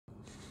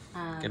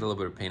Get a little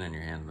bit of paint on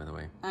your hand, by the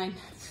way.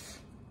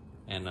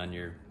 And on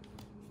your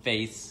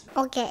face.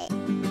 Okay.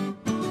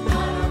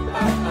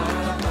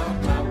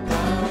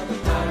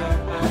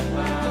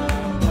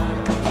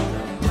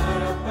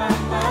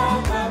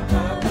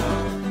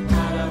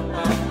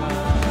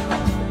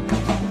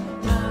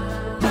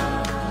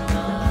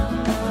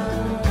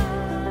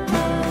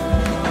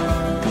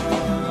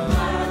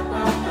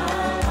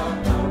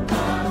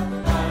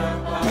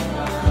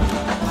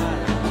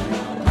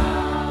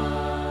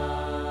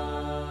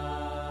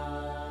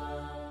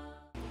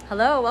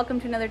 Hello, welcome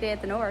to another day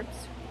at the Knorps.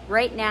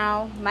 Right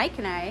now, Mike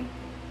and I,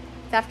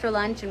 it's after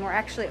lunch and we're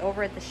actually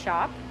over at the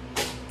shop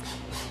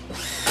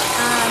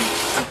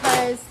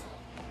because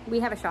we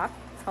have a shop.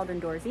 It's called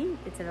Indoorsy.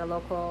 It's at a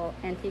local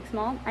antiques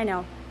mall. I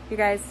know, you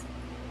guys,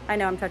 I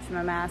know I'm touching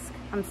my mask.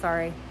 I'm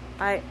sorry.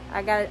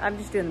 I'm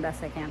just doing the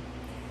best I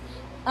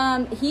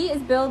can. He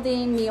is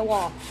building me a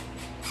wall.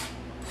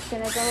 It's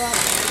gonna go up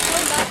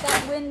about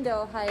that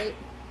window height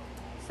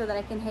so that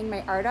I can hang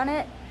my art on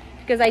it.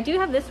 Because I do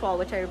have this wall,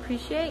 which I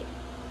appreciate,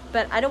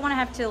 but I don't want to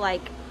have to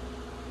like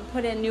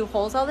put in new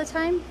holes all the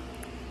time.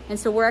 And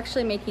so we're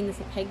actually making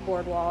this a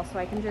pegboard wall, so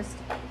I can just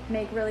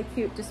make really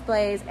cute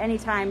displays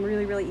anytime,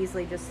 really, really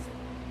easily, just,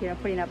 you know,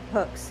 putting up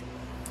hooks.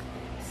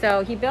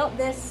 So he built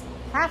this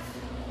half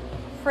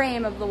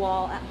frame of the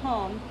wall at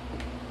home,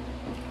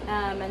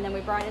 and then we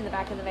brought it in the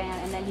back of the van,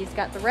 and then he's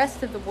got the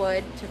rest of the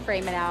wood to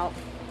frame it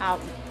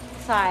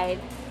outside.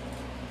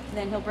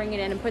 Then he'll bring it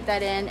in and put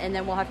that in, and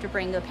then we'll have to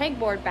bring the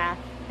pegboard back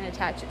and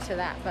attach it to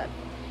that, but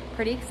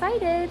pretty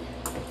excited.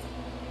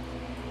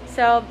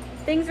 So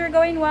things are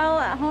going well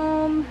at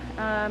home.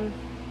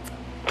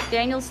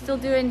 Daniel's still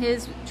doing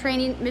his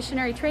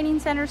missionary training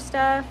center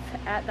stuff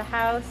at the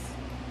house.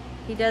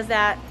 He does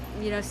that,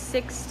 you know,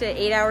 6 to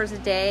 8 hours a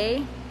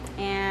day,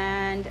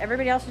 and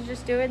everybody else is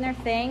just doing their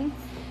thing.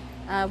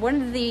 One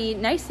of the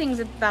nice things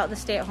about the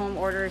stay-at-home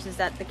orders is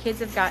that the kids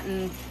have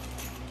gotten,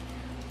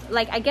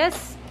 like, I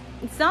guess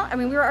it's not, I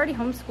mean, we were already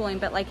homeschooling,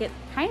 but like it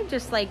kind of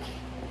just like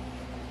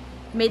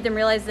made them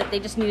realize that they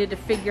just needed to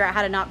figure out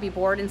how to not be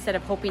bored instead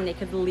of hoping they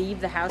could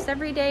leave the house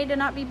every day to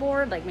not be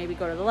bored, like maybe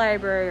go to the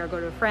library or go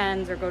to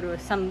friends or go to a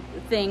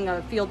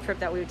field trip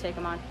that we would take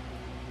them on.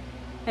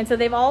 And so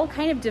they've all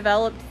kind of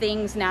developed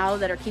things now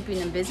that are keeping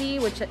them busy,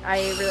 which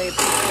I really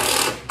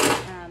appreciate.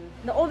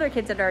 The older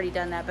kids had already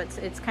done that, but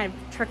it's kind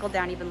of trickled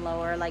down even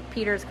lower. Like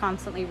Peter's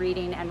constantly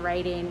reading and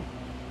writing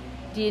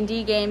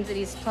D&D games that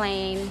he's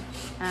playing.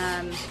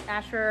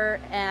 Asher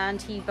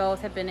and he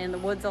both have been in the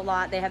woods a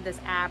lot. They have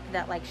this app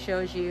that like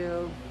shows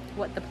you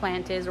what the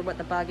plant is or what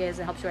the bug is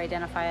and helps you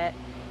identify it,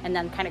 and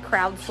then kind of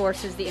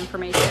crowdsources the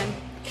information.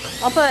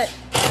 I'll put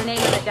the name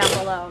of it down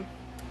below.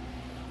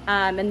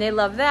 And they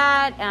love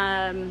that.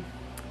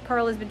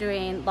 Pearl has been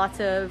doing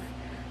lots of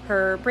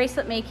her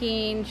bracelet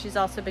making. She's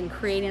also been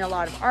creating a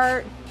lot of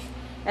art.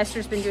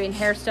 Esther's been doing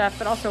hair stuff,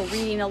 but also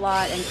reading a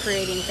lot and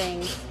creating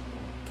things.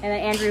 And then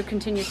Andrew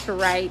continues to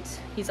write.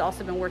 He's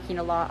also been working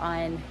a lot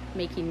on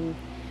making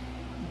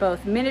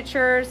both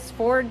miniatures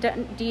for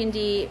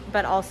D&D,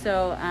 but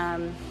also,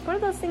 what are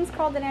those things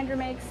called that Andrew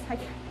makes?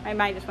 My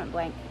mind just went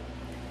blank.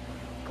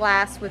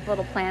 Glass with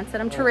little plants in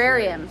them,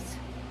 terrariums.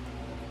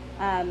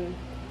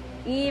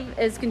 Eve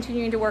is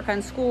continuing to work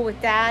on school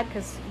with Dad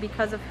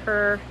because of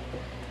her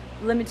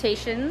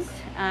limitations.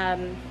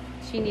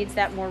 She needs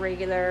that more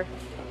regular.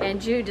 And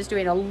Jude is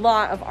doing a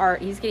lot of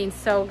art. He's getting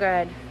so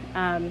good.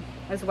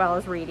 As well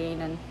as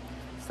reading and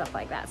stuff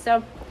like that.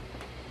 So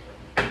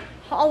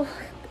I'll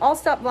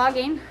stop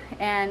vlogging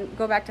and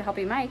go back to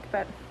helping Mike,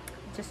 but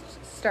just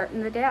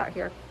starting the day out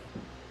here.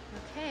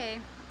 Okay,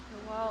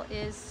 the wall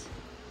is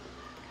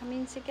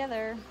coming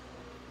together.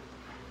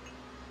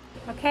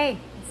 Okay,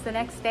 it's the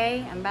next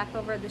day. I'm back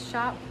over at the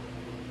shop.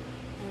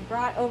 I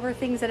brought over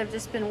things that have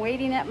just been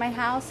waiting at my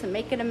house and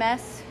making a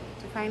mess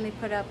to finally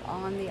put up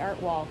on the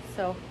art wall.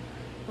 So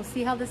we'll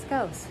see how this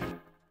goes.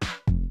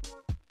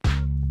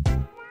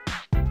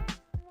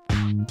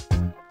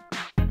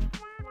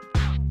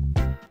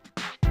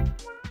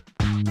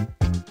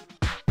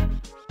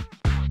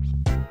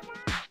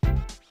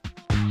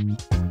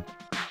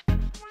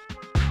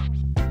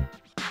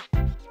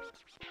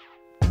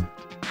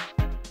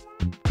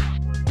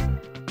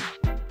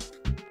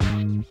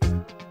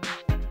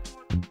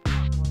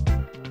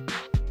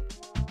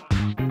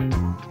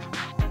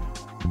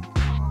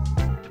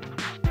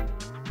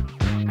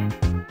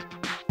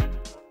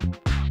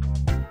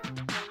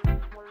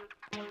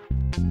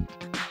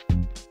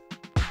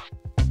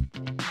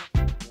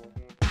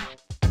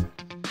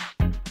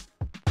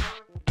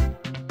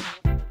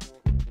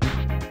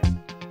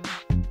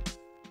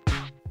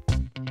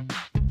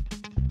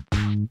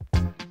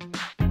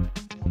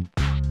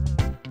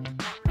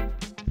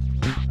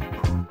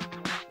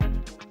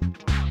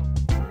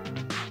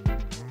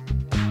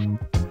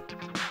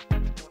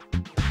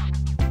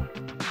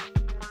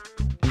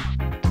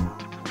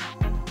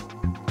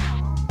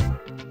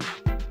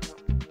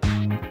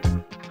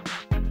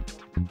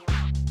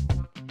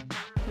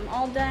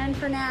 all done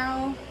for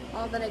now,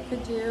 all that I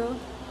could do.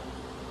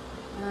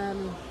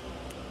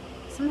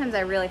 sometimes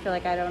I really feel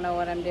like I don't know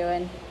what I'm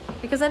doing,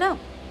 because I don't.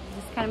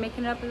 I'm just kind of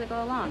making it up as I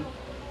go along.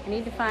 I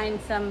need to find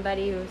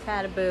somebody who's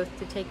had a booth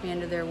to take me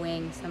under their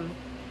wing,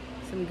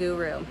 some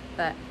guru.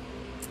 But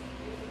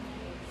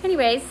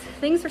anyways,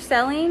 things are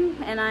selling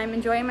and I'm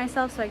enjoying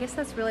myself, so I guess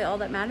that's really all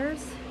that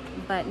matters.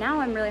 But now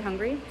I'm really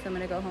hungry, so I'm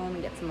gonna go home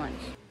and get some lunch.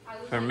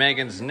 For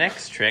Megan's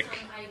next trick,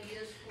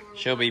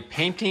 she'll be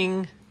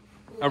painting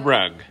a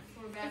rug.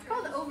 It's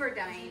called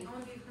overdying.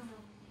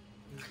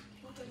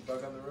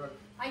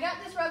 I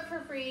got this rug for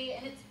free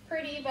and it's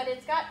pretty, but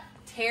it's got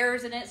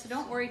tears in it, so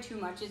don't worry too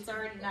much. It's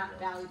already not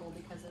valuable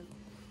because of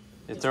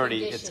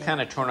it's kind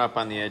of torn up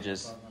on the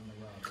edges.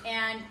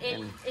 And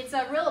it's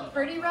a real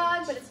pretty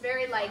rug, but it's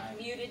very like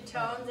muted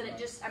tones, and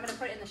I'm gonna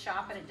put it in the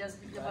shop, and it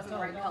wasn't the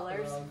right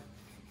colors.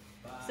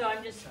 So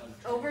I'm just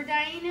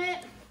overdying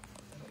it.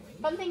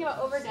 Fun thing about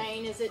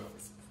overdying is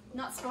it's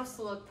not supposed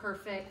to look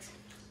perfect.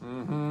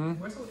 Mm-hmm.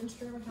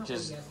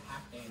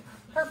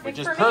 Which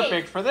is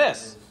perfect for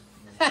this.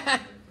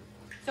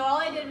 So all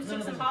I did was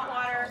took some hot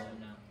water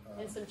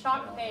and some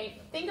chalk paint.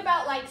 Think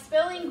about like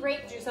spilling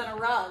grape juice on a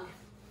rug,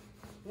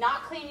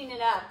 not cleaning it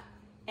up,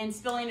 and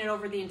spilling it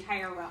over the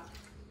entire rug.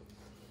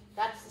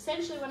 That's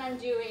essentially what I'm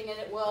doing, and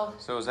it will...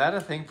 So is that a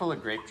thing full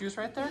of grape juice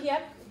right there?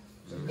 Yep.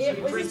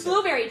 It was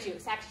blueberry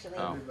juice, actually.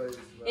 Oh.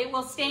 It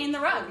will stain the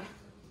rug.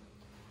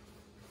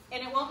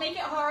 And it won't make it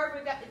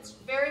hard. It's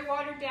very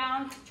watered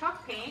down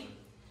chalk paint.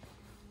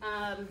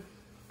 And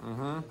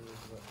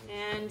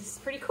it's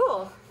pretty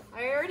cool.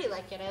 I already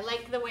like it. I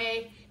like the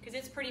way, because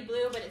it's pretty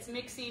blue, but it's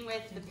mixing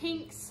with the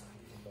pinks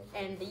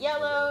and the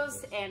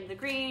yellows and the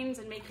greens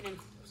and making them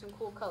some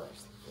cool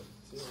colors.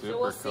 Super so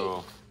we'll see.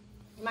 cool.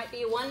 It might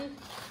be one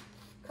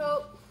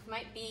coat,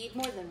 might be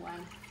more than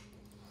one.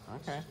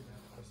 Okay.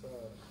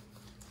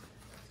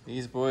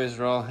 These boys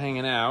are all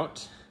hanging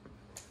out.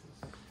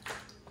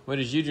 What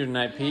did you do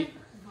tonight, Pete?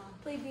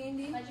 Play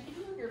D&D.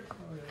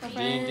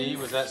 D&D,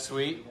 was that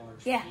sweet?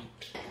 Yeah.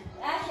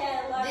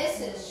 This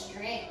is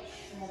strange.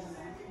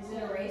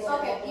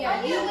 Okay,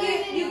 yeah,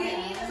 you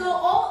get, so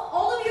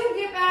all of you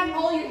get back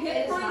all your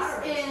hit points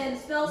and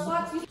spell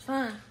slots.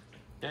 Fun.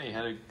 Yeah, you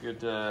had a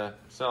good,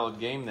 solid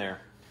game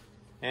there.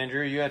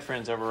 Andrew, you had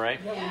friends over, right?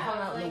 Yeah, we hung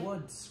out in the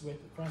woods with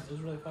friends. It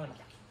was really fun.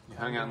 You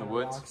hung out in the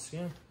woods? Walks,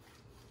 yeah.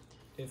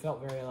 It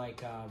felt very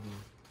like,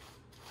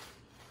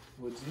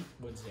 woodsy,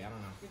 I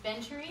don't know.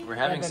 Adventure-y? We're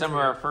having some of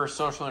our first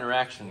social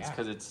interactions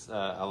because it's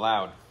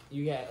allowed.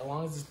 You get, as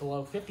long as it's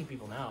below 50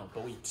 people now,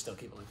 but we still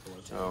keep it like below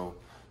 2. So,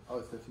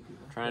 it's 50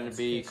 people. Trying to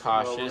be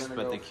cautious,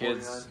 but the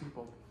kids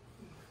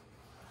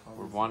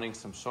were wanting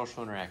some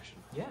social interaction.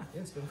 Yeah,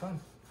 it's been fun.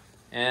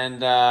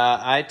 And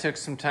I took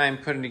some time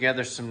putting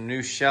together some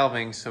new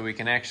shelving so we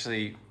can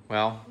actually,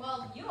 Well,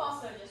 you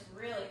also just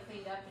really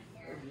cleaned up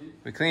in here.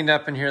 we cleaned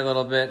up in here a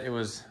little bit. It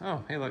was,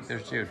 oh, hey, look,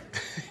 there's Jude.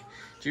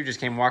 Jude just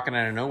came walking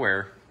out of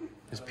nowhere.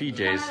 His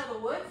PJs. Out of the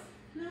woods,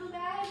 little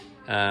guy?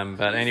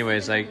 But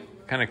anyways, I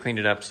kind of cleaned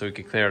it up so we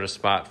could clear out a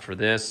spot for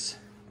this.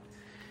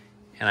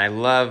 And I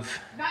love...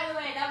 By the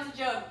way, that was a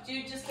joke.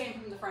 Jude just came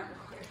from the front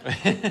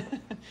door.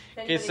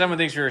 In case someone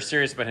thinks we were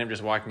serious about him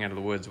just walking out of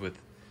the woods with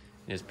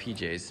his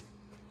PJs.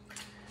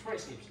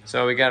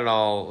 So we got it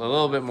all a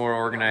little bit more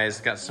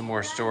organized, got some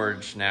more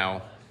storage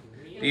now.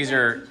 These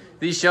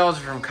shelves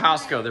are from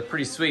Costco. They're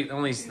pretty sweet,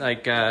 only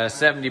like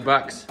 70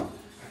 bucks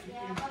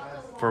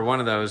for one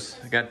of those.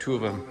 I got 2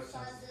 of them.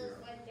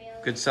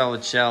 Good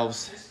solid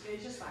shelves.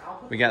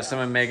 We got some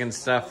of Megan's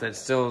stuff that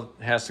still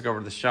has to go over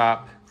to the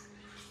shop,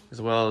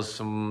 as well as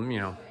some,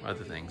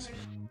 other things.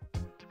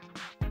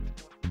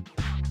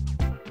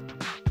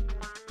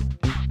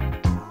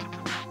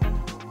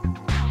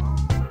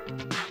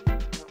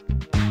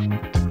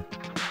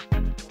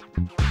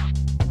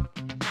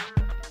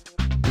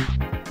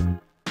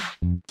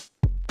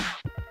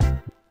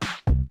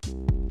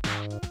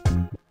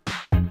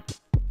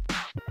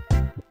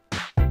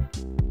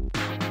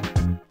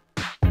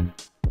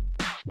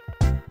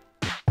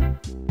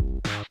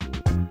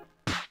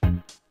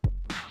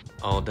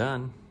 All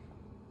done.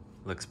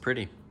 Looks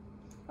pretty.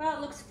 Well,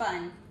 it looks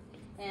fun.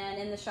 And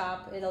in the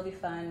shop, it'll be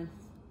fun.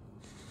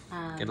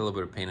 Get a little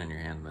bit of paint on your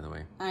hand, by the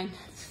way.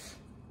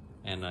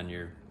 And on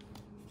your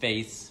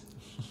face.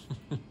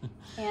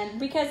 And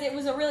because it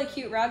was a really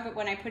cute rug, but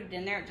when I put it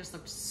in there, it just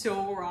looked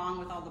so wrong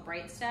with all the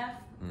bright stuff.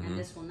 And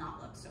this will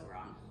not look so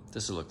wrong.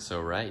 This will look so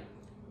right.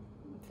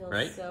 It feels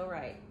right? so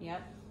right.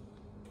 Yep.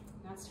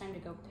 Now it's time to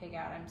go pig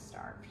out. I'm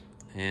starved.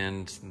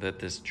 And let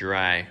this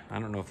dry. I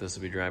don't know if this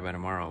will be dry by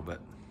tomorrow,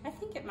 but... I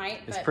think it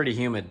might, It's pretty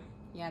humid.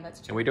 Yeah,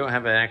 that's true. And we don't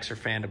have an extra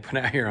fan to put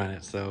out here on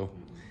it, so...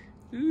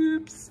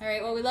 Oops. All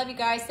right, well, we love you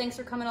guys. Thanks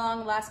for coming along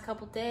the last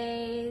couple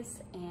days.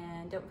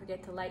 And don't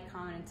forget to like,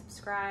 comment, and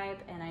subscribe.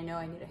 And I know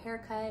I need a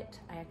haircut.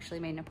 I actually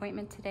made an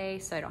appointment today,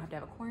 so I don't have to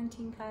have a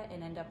quarantine cut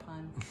and end up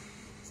on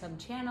some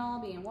channel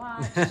being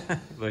watched.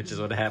 Which is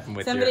what happened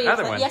with Somebody your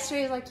other one.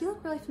 yesterday was like, you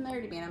look really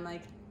familiar to me. And I'm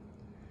like,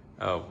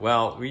 Oh,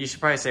 well, you should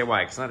probably say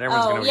why, because not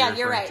everyone's going to know yeah, what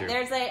you're right. to.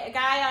 There's a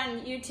guy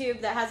on YouTube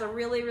that has a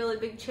really, really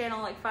big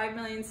channel, like 5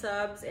 million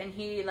subs, and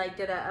he like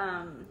did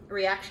a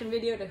reaction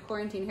video to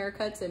quarantine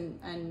haircuts,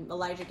 and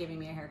Elijah giving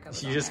me a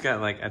haircut. You just got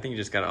like, I think you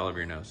just got it all over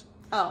your nose.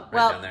 Oh, right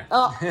well, down there.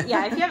 oh,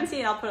 yeah, if you haven't seen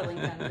it, I'll put a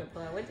link down to it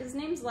below. His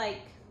name's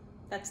like,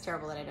 that's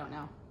terrible that I don't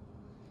know.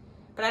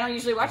 But I don't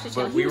usually watch the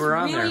channel. But we were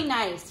on really there.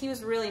 nice. He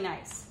was really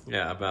nice.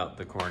 Yeah, about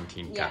the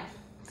quarantine Yeah,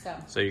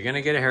 cut. So you're going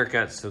to get a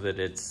haircut so that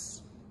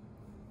it's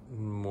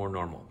more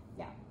normal.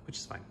 Yeah. Which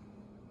is fine.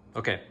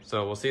 Okay,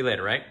 so we'll see you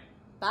later, right?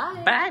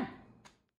 Bye. Bye.